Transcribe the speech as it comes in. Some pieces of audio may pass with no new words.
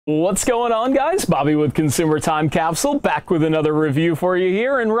What's going on, guys? Bobby with Consumer Time Capsule, back with another review for you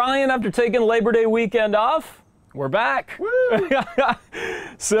here. And Ryan, after taking Labor Day weekend off, we're back.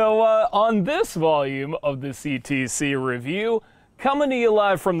 So on this volume of the CTC review, coming to you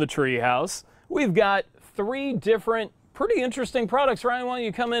live from the treehouse, we've got three different pretty interesting products. Ryan, why don't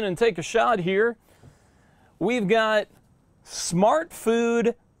you come in and take a shot here? We've got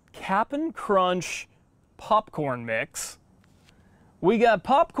Smartfood Cap'n Crunch popcorn mix. We got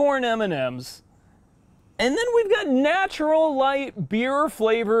popcorn M&Ms, and then we've got Natural Light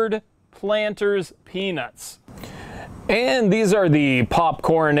beer-flavored Planters peanuts. And these are the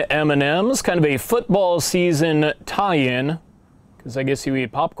popcorn M&Ms, kind of a football season tie-in, because I guess you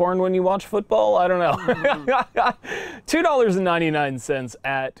eat popcorn when you watch football? I don't know. $2.99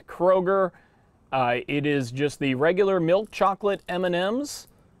 at Kroger. It is just the regular milk chocolate M&Ms,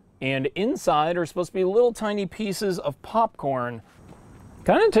 and inside are supposed to be little tiny pieces of popcorn.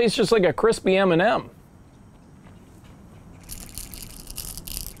 Kind of tastes just like a crispy M&M.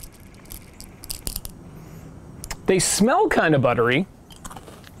 They smell kind of buttery.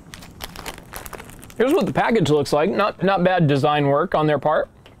 Here's what the package looks like. Not bad design work on their part.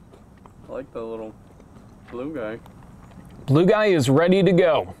 I like the little blue guy. Blue guy is ready to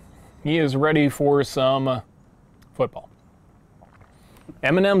go. He is ready for some football.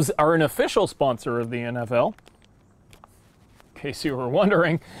 M&Ms are an official sponsor of the NFL. In case you were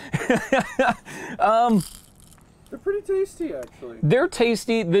wondering. They're pretty tasty, actually. They're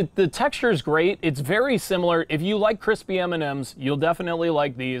tasty. The texture is great. It's very similar. If you like crispy M&Ms, you'll definitely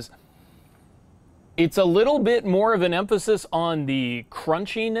like these. It's a little bit more of an emphasis on the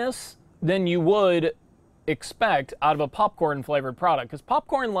crunchiness than you would expect out of a popcorn flavored product. Because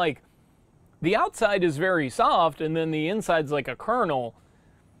popcorn, like, the outside is very soft and then the inside's like a kernel.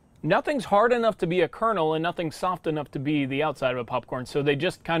 Nothing's hard enough to be a kernel and nothing's soft enough to be the outside of a popcorn. So they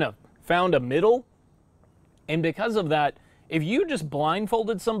just kind of found a middle. And because of that, if you just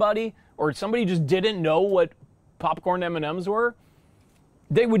blindfolded somebody or somebody just didn't know what popcorn M&Ms were,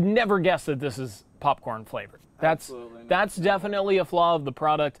 they would never guess that this is popcorn flavored. That's definitely a flaw of the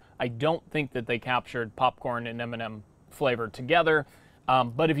product. I don't think that they captured popcorn and M&M flavor together.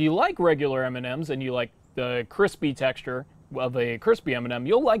 But if you like regular M&Ms and you like the crispy texture of a crispy M&M,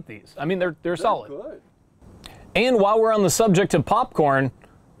 you'll like these. I mean, they're solid. Good. And while we're on the subject of popcorn,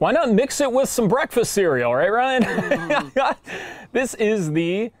 why not mix it with some breakfast cereal, right, Ryan? This is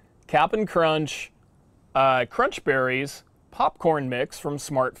the Cap'n Crunch Crunch Berries popcorn mix from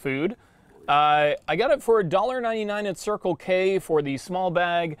Smartfood. I got it for $1.99 at Circle K for the small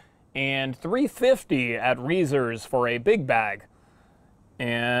bag and $3.50 at Reese's for a big bag.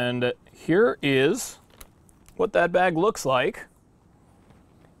 And here is what that bag looks like.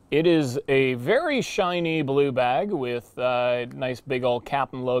 It is a very shiny blue bag with a nice big old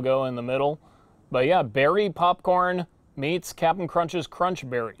Cap'n logo in the middle. But yeah, berry popcorn meets Cap'n Crunch's Crunch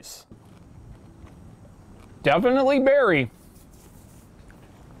Berries. Definitely berry.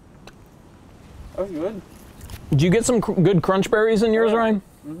 That's good. Did you get some good Crunch Berries in yours, Ryan?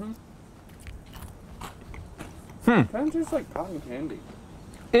 Kind of tastes like cotton candy.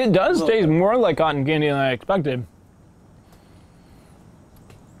 It does taste more like cotton candy than I expected.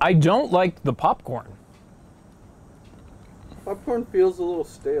 I don't like the popcorn. Popcorn feels a little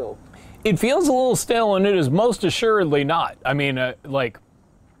stale. It feels a little stale, and it is most assuredly not. I mean, like,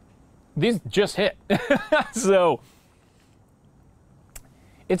 these just hit. So,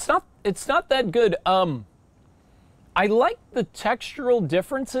 it's not that good. I like the textural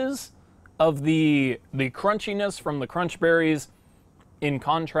differences of the crunchiness from the Crunch Berries in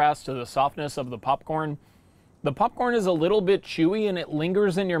contrast to the softness of the popcorn. The popcorn is a little bit chewy and it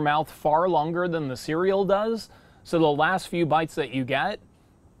lingers in your mouth far longer than the cereal does. So the last few bites that you get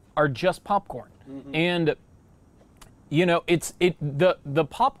are just popcorn. And you know, the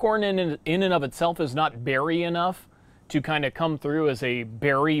popcorn in and of itself is not berry enough to kind of come through as a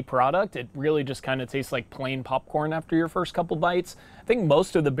berry product. It really just kind of tastes like plain popcorn after your first couple bites. I think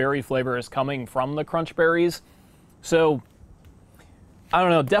most of the berry flavor is coming from the Crunch Berries. So I don't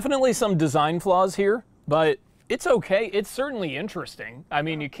know, definitely some design flaws here, but it's okay. It's certainly interesting. I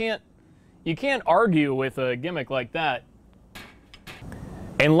mean, you can't argue with a gimmick like that.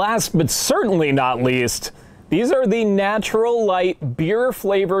 And last but certainly not least, these are the Natural Light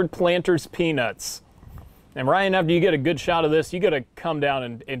beer-flavored Planters peanuts. And Ryan, after you get a good shot of this, you got to come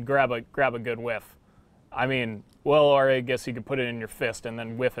down and grab a good whiff. I mean, well, or I guess you could put it in your fist and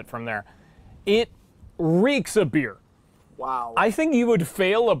then whiff it from there. It reeks of beer. Wow. I think you would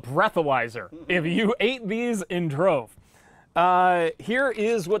fail a breathalyzer if you ate these in drove. Here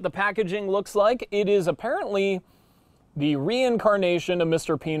is what the packaging looks like. It is apparently the reincarnation of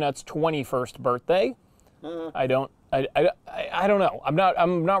Mr. Peanut's 21st birthday. I don't know.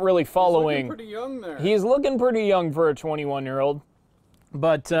 I'm not really following. He's looking pretty young there. He's looking pretty young for a 21-year-old.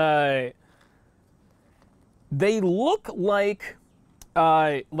 But they look like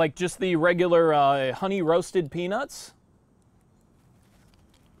just the regular honey roasted peanuts.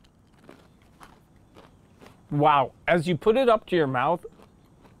 Wow, as you put it up to your mouth,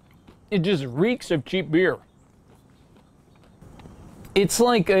 it just reeks of cheap beer. It's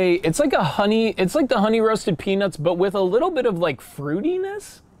like the honey roasted peanuts, but with a little bit of like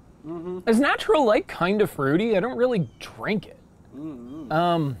fruitiness. Mm-hmm. Is Natural Light kind of fruity? I don't really drink it.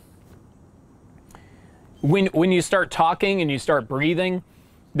 Mm-hmm. When you start talking and you start breathing,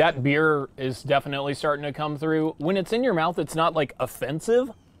 that beer is definitely starting to come through. When it's in your mouth, it's not like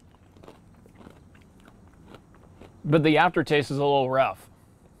offensive, but the aftertaste is a little rough.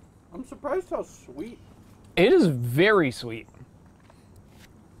 I'm surprised how sweet. It is very sweet.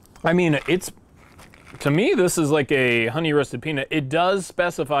 I mean, to me, this is like a honey roasted peanut. It does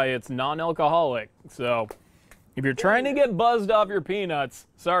specify it's non-alcoholic, so if you're trying to get buzzed off your peanuts,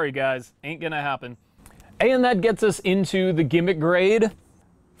 sorry guys, ain't gonna happen. And that gets us into the gimmick grade.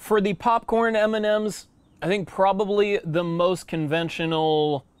 For the popcorn M&Ms, I think probably the most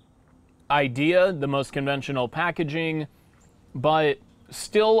conventional idea, the most conventional packaging, but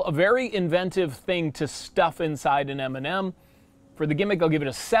still a very inventive thing to stuff inside an M&M. For the gimmick, I'll give it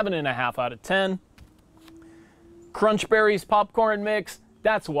a 7.5 out of 10. Crunch Berries popcorn mix,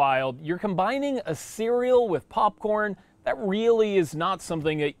 that's wild. You're combining a cereal with popcorn. That really is not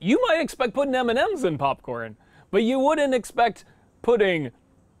something that you might expect putting M&Ms in popcorn, but you wouldn't expect putting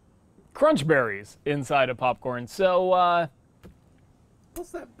Crunch Berries inside of popcorn. So,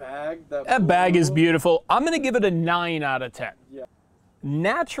 what's that bag? That bag is beautiful. I'm going to give it a 9 out of 10. Yeah.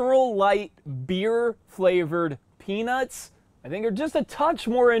 Natural Light beer flavored peanuts, I think are just a touch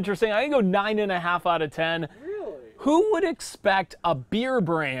more interesting. I can go 9.5 out of 10. Really? Who would expect a beer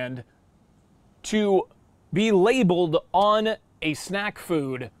brand to be labeled on a snack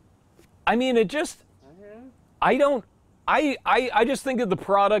food? I mean, it just, I just think of the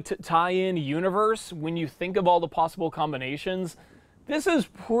product tie-in universe. When you think of all the possible combinations, this is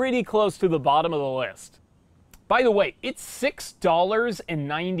pretty close to the bottom of the list. By the way, it's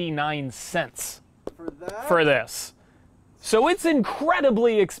 $6.99 for this. So it's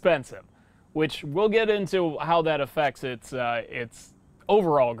incredibly expensive, which we'll get into how that affects its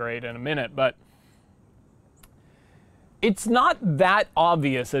overall grade in a minute, but it's not that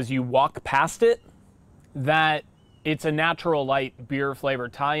obvious as you walk past it that it's a Natural Light beer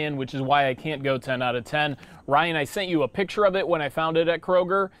flavored tie-in, which is why I can't go 10 out of 10. Ryan, I sent you a picture of it when I found it at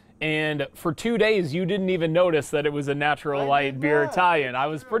Kroger, and for 2 days you didn't even notice that it was a Natural Light beer tie-in. I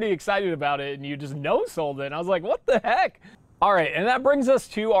was pretty excited about it, and you just no-sold it, and I was like, what the heck? All right, and that brings us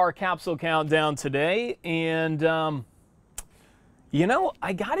to our capsule countdown today, and you know,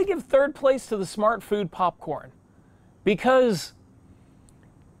 I gotta give third place to the Smartfood popcorn, because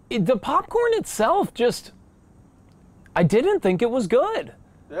the popcorn itself just, I didn't think it was good.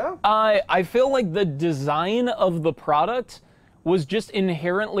 Yeah. I feel like the design of the product was just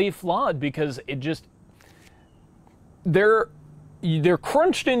inherently flawed, because it just, they're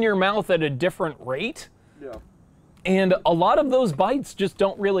crunched in your mouth at a different rate. Yeah. And a lot of those bites just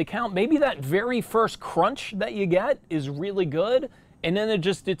don't really count. Maybe that very first crunch that you get is really good, and then it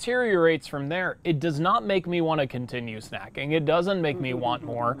just deteriorates from there. It does not make me want to continue snacking. It doesn't make me want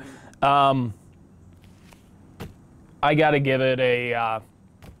more. I gotta give it a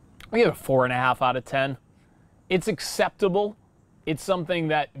 4.5 out of 10. It's acceptable. It's something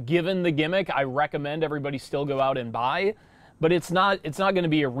that, given the gimmick, I recommend everybody still go out and buy, but it's not going to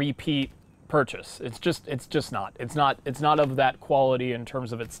be a repeat purchase. It's just not. It's not of that quality in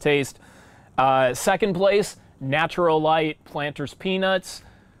terms of its taste. Second place, Natural Light Planters Peanuts.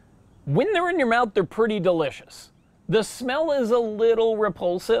 When they're in your mouth, they're pretty delicious. The smell is a little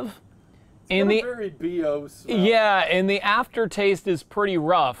repulsive. It's a very BO smell. Yeah, and the aftertaste is pretty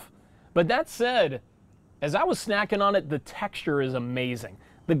rough. But that said, as I was snacking on it, the texture is amazing.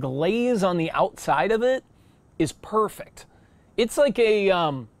 The glaze on the outside of it is perfect. It's like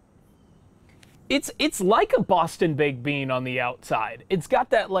a it's like a Boston baked bean on the outside. It's got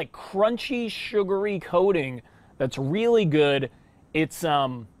that like crunchy, sugary coating that's really good. It's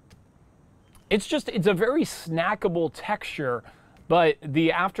a very snackable texture, but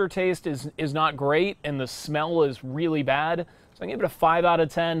the aftertaste is not great, and the smell is really bad. So I give it a 5 out of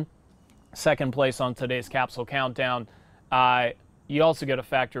 10. Second place on today's capsule countdown. You also got to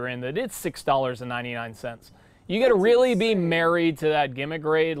factor in that it's $6.99. You got to really be married to that gimmick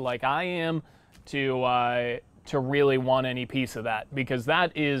grade like I am to to really want any piece of that, because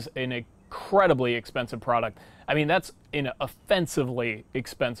that is an incredibly expensive product. I mean, that's an offensively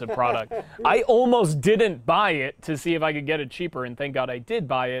expensive product. I almost didn't buy it to see if I could get it cheaper, and thank God I did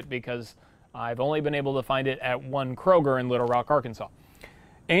buy it, because I've only been able to find it at one Kroger in Little Rock, Arkansas.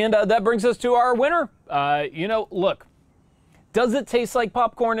 And that brings us to our winner. You know, look, does it taste like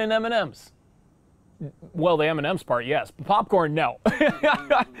popcorn and M&Ms? Well, the M&Ms part, yes. Popcorn, no.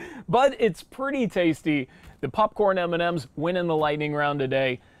 But it's pretty tasty. The popcorn M&Ms win in the lightning round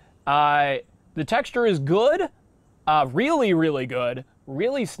today. The texture is good, really, really good,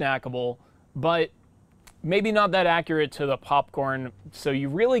 really snackable, but maybe not that accurate to the popcorn, so you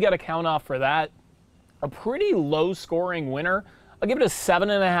really got to count off for that. A pretty low-scoring winner. I'll give it a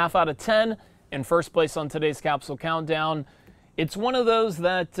 7.5 out of 10 in first place on today's Capsule Countdown. It's one of those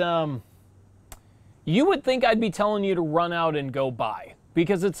that you would think I'd be telling you to run out and go buy,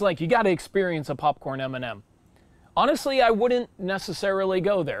 because it's like you got to experience a popcorn M&M. Honestly, I wouldn't necessarily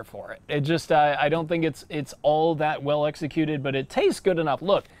go there for it. It just, I don't think it's all that well executed, but it tastes good enough.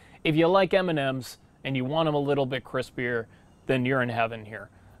 Look, if you like M&Ms and you want them a little bit crispier, then you're in heaven here.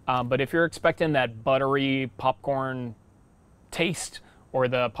 But if you're expecting that buttery popcorn taste or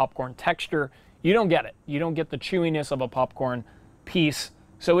the popcorn texture, you don't get it. You don't get the chewiness of a popcorn piece.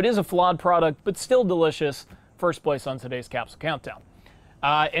 So it is a flawed product, but still delicious. First place on today's Capsule Countdown.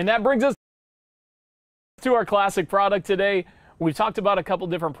 And that brings us to our classic product today. We've talked about a couple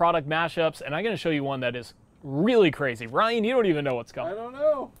different product mashups, and I'm going to show you one that is really crazy. Ryan, you don't even know what's coming. I don't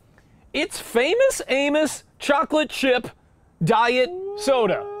know. It's Famous Amos chocolate chip diet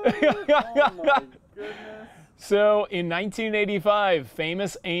soda. Oh my goodness. So in 1985,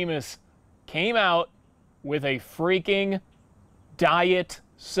 Famous Amos came out with a freaking diet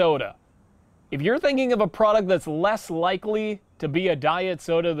soda. If you're thinking of a product that's less likely to be a diet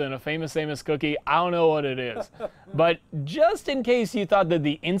soda than a Famous Amos cookie, I don't know what it is. But just in case you thought that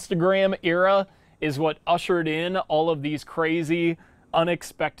the Instagram era is what ushered in all of these crazy,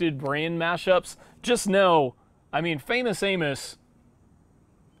 unexpected brand mashups, just know, I mean, Famous Amos,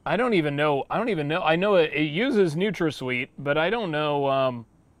 I don't even know. I know it uses NutraSweet, but I don't know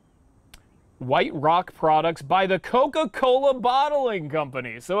White Rock products by the Coca-Cola Bottling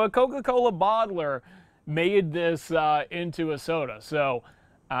Company. So a Coca-Cola bottler made this into a soda. So,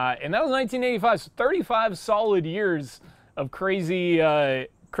 and that was 1985, so 35 solid years of crazy,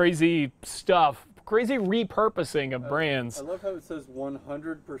 crazy stuff, crazy repurposing of brands. I love how it says 100%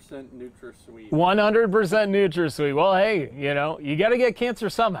 NutraSweet. 100% NutraSweet. Well, hey, you know, you got to get cancer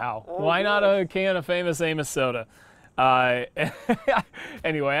somehow. Oh, why yes. not a can of Famous Amos soda?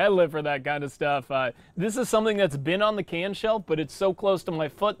 Anyway, I live for that kind of stuff. This is something that's been on the can shelf, but it's so close to my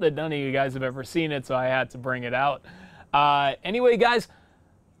foot that none of you guys have ever seen it, so I had to bring it out. Anyway, guys,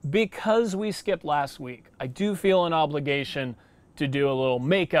 because we skipped last week, I do feel an obligation to do a little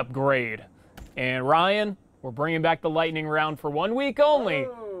makeup grade. And Ryan, we're bringing back the lightning round for 1 week only.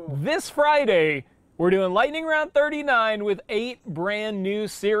 Oh. This Friday, we're doing lightning round 39 with 8 brand new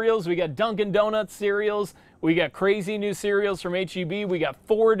cereals. We got Dunkin' Donuts cereals. We got crazy new cereals from H-E-B. We got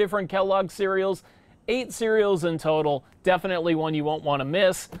 4 different Kellogg cereals, 8 cereals in total. Definitely one you won't want to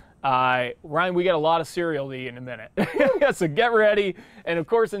miss. Ryan, we got a lot of cereal to eat in a minute. So get ready. And of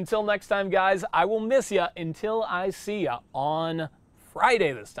course, until next time, guys, I will miss you until I see you on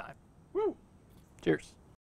Friday this time. Woo. Cheers.